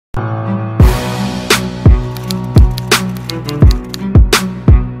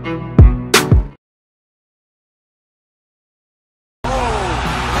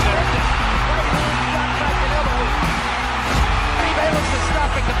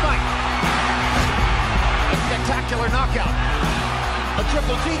knockout. A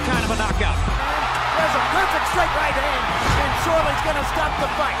triple G kind of a knockout. There's a perfect straight right hand, and surely's going to stop the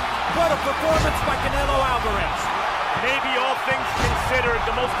fight. What a performance by Canelo Alvarez. Maybe all things considered,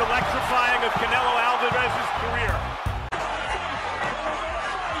 the most electrifying of Canelo Alvarez's career.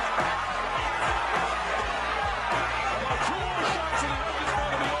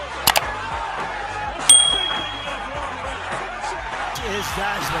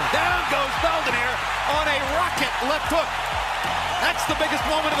 Down goes Valdemir on a rocket left hook. That's the biggest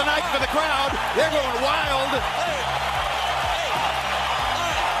moment of the night for the crowd. They're going wild.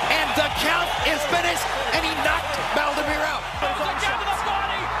 And the count is finished, and he knocked Valdemir out. Down to the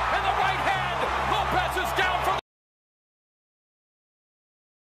body, and the right hand. Lopez is down from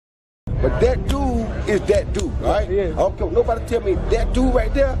But that dude is that dude, all right? Yeah. I don't care. Nobody tell me that dude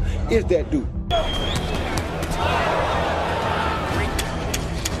right there is that dude.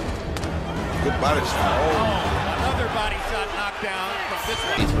 Good body shot. Another body shot knocked down from this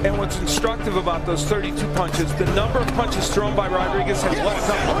one. And what's instructive about those 32 punches, the number of punches thrown by Rodriguez has left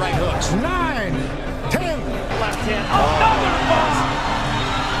up the right hooks. 9, 10. left hand. Another bust.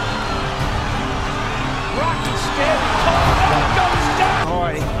 Rocky standing tall, goes down.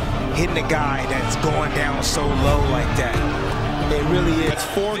 Hard hitting a guy that's going down so low like that. It really is. It's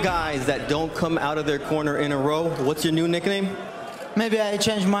 4 guys that don't come out of their corner in a row. What's your new nickname? Maybe I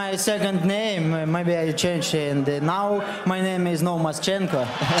changed my second name. Maybe I changed it, and now my name is Lomachenko.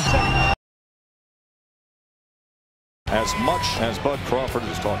 As much as Bud Crawford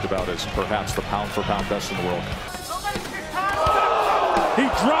has talked about as perhaps the pound-for-pound best in the world. He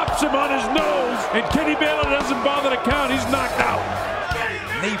drops him on his nose, and Kenny Baylor doesn't bother to count. He's knocked out.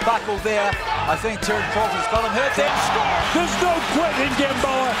 Knee buckle there. I think Terence Crawford's got him hurt there. There's no quitting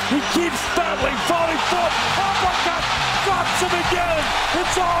Gamboa. He keeps battling, falling forward. Uppercut, drops him again.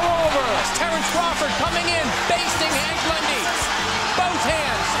 It's all over. Terence Crawford coming in, basting Hank Lundy. Both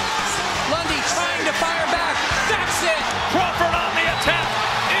hands. Lundy trying to fire back. That's it. Crawford on the attack.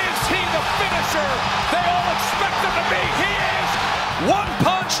 Is he the finisher they all expect him to be? He is. One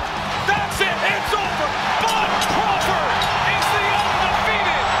punch. That's it. It's over. Bud Crawford is the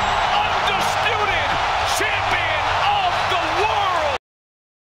undefeated, undisputed champion of the world.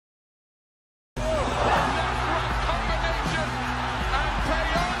 Combination, and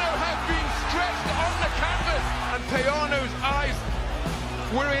Payano has been stretched on the canvas, and Payano's eyes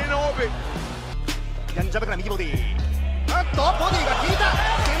were in orbit. ヤンジャブから右ボディ。あっとボディが効いた。背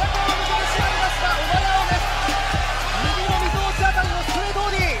中を向けてしまいました小林です。右の溝落ちあたりのストレートボ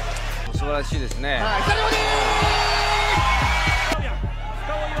ディ。素晴らしいですね。左ボディ。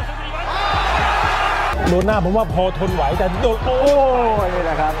โดนหน้าผมว่าพอทนไหวแต่โดนโอ้ยนี่แห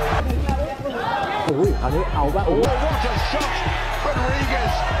ละครับโอ้ยคราวนี้เอาบ้างโอ้ What a shot,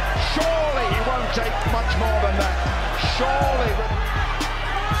 Rodriguez. Surely he won't take much more than that. Surely.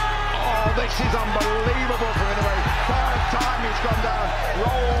 Oh, this is unbelievable for Inoue. Third time he's gone down,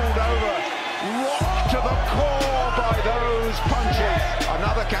 rolled over, rocked to the core by those punches.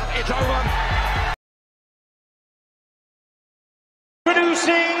 Another count, it's over.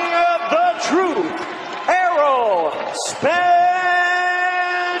 Producing the truth, Errol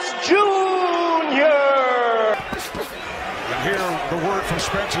Spence Jr. And here the word from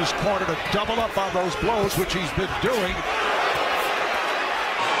Spence's corner to double up on those blows, which he's been doing.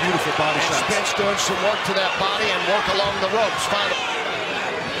 Beautiful body shot. Spence doing some work to that body and work along the ropes.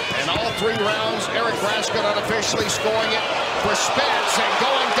 And all 3 rounds, Eric Raskin unofficially scoring it for Spence and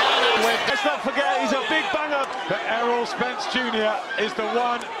going down and with. Let's not forget he's a big banger. But Errol Spence Jr. is the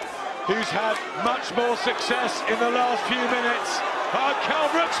one who's had much more success in the last few minutes.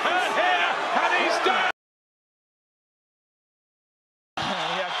 Calvert's hurt here, and he's down.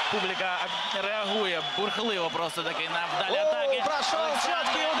 Як публіка реагує бурхливо просто таки на вдалі атаки. Прошел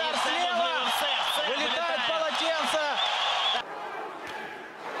четкий удар слева. Вылетает полотенце.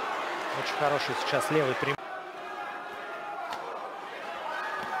 Очень хороший сейчас левый прямой.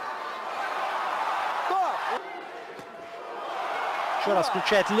 Еще раз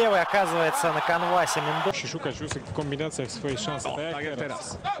включает lewый, оказывается на kanwasie Mendo. Szukać Usyk w kombinacjach swoich szans. Tak jak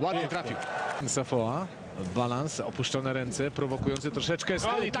teraz. Ładnie trafił. Safoa. Balans, opuszczone ręce, prowokujący troszeczkę.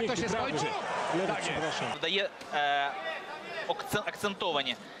 I tak to się skończy. Дає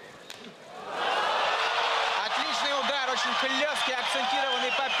акцентовані. Отличный удар, очень хлесткий,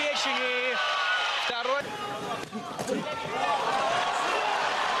 акцентированный по печени. Второй.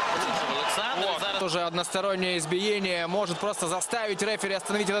 Уже одностороннее избиение может просто заставить рефери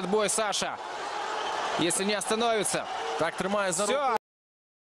остановить этот бой, Саша. Если не остановится. Так, тримает за руку.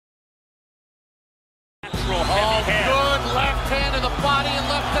 Oh, good left hand to the body and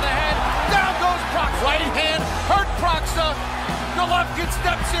left to the head. Down goes Prox. Right hand hurt Prox Golovkin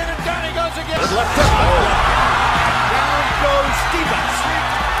steps in and down he goes again. Left hook. Down goes Stevens.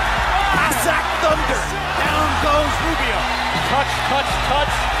 Cossack Thunder. Down goes Rubio. Touch, touch,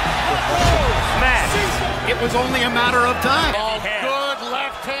 touch. Smash. It was only a matter of time. Oh, good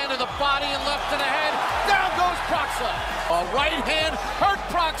left hand to the body and left to the head. Down goes Proxima. A right hand hurt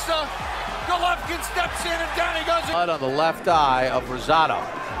Proxima. Golovkin steps in and down he goes. On the left eye of Rosado.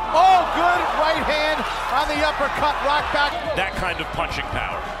 Oh, good right hand on the uppercut. Rock back. That kind of punching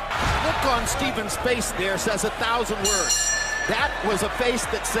power. Look on Stevens' face there says 1,000 words. That was a face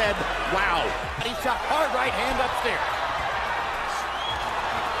that said, wow. He shot hard right hand upstairs.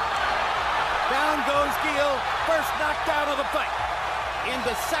 Down goes Gill. First knockdown of the fight. In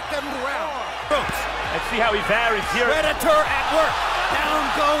the second round. Let's see how he varies here. Predator at work. Down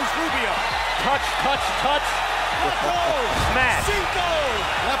goes Rubio. Touch, touch, touch. Smash.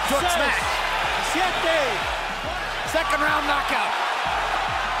 Left hook smash. Second round knockout.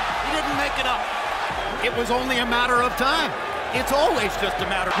 He didn't make it up. It was only a matter of time. It's always just a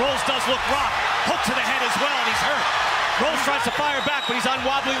matter. Rolls does look rocked. Hook to the head as well, and he's hurt. Rolls tries to fire back, but he's on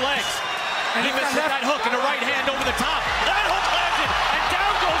wobbly legs. And he misses that hook and a right hand over the top. That hook landed, and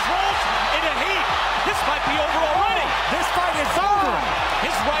down goes Rolls in a heat. This might be over already. This fight is over.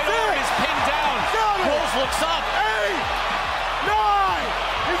 His right arm is pinned down. Rolls looks up. 8, 9,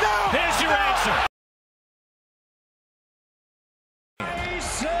 he's out. There's your answer.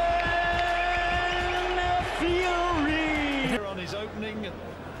 Here on his opening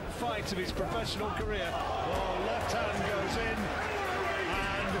fight of his professional career. Oh, left hand goes in,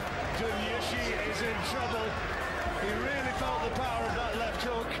 and Usyk is in trouble. He really felt the power of that left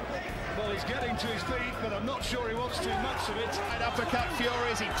hook. Well, he's getting to his feet, but I'm not sure he wants too much of it. Right uppercut Fury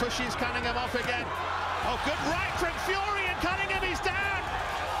as he pushes Cunningham off again. Oh, good right from Fury, and Cunningham is down.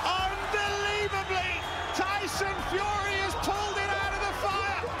 Unbelievably, Tyson Fury has pulled it out of the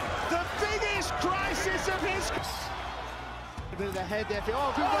fire. The biggest crisis of his... A bit of the head there.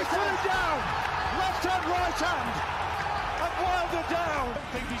 Oh, good right hand down. Left hand, right hand. And Wilder down. I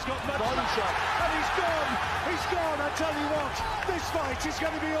think he's got much body shot. And he's gone. He's gone. I tell you what, this fight is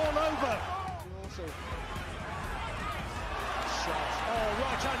going to be all over. Also shot. Oh,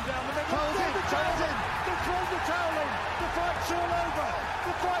 right hand down the middle. They've thrown the towel in. The fight's all over.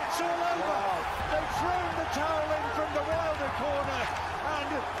 The fight's all over. Wow. They've thrown the towel in from the Wilder corner. And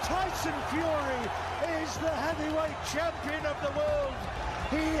Tyson Fury is the heavyweight champion of the world.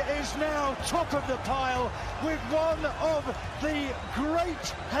 He is now top of the pile with one of the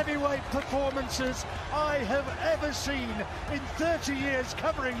great heavyweight performances I have ever seen in 30 years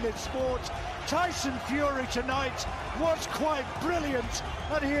covering this sport. Tyson Fury tonight was quite brilliant,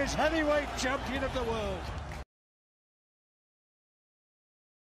 and he is heavyweight champion of the world.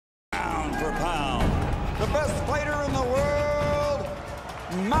 Pound for pound, the best fighter in the world,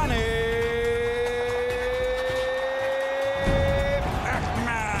 Manny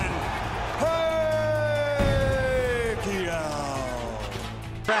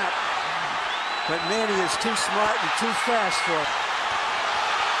But Manny is too smart and too fast for it.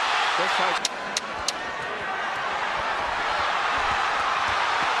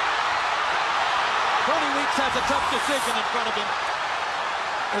 20 Weeks has a tough decision in front of him.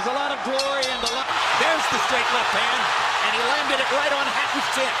 There's a lot of glory and a lot. There's the straight left hand, and he landed it right on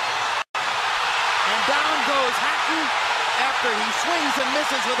Hatton's chin. And down goes Hatton after he swings and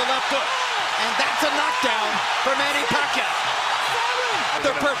misses with a left hook. And that's a knockdown for Manny Pacquiao.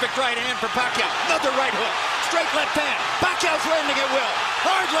 The perfect right hand for Pacquiao. Another right hook. Straight left hand. Pacquiao's landing at will.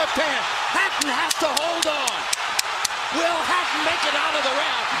 Hard left hand. Hatton has to hold on. Will Hatton make it out of the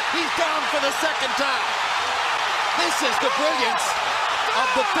round? He's down for the second time. This is the brilliance of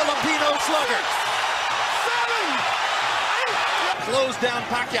the Filipino slugger. Close down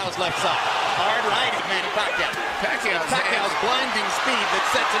Pacquiao's left side. Hard right of Manny Pacquiao. Pacquiao's blinding speed that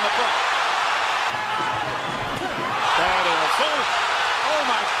sets him apart. That is oh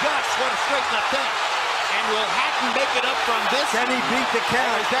my gosh, what a straight left hand. And will Hatton make it up from this? Can he beat the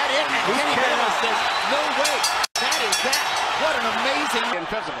count? Is that it? And Kenny Bayless says, no way. That is that. What an amazing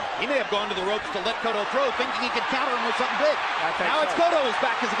invisible. He may have gone to the ropes to let Cotto throw, thinking he could counter him with something big. Now it's Cotto whose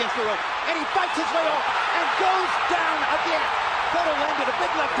back is against the rope. And he fights his way off and goes down again. Cotto landed a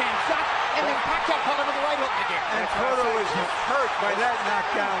big left hand shot, and then Pacquiao caught him with the right hook again. And Cotto was hurt by that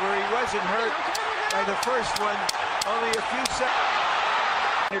knockdown, where he wasn't hurt by the first one, only a few seconds.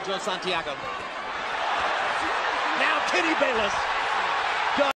 Here Joe Santiago. Now Kenny Bayless.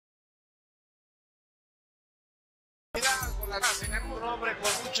 Con un hombre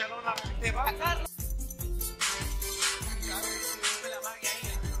con mucha lona.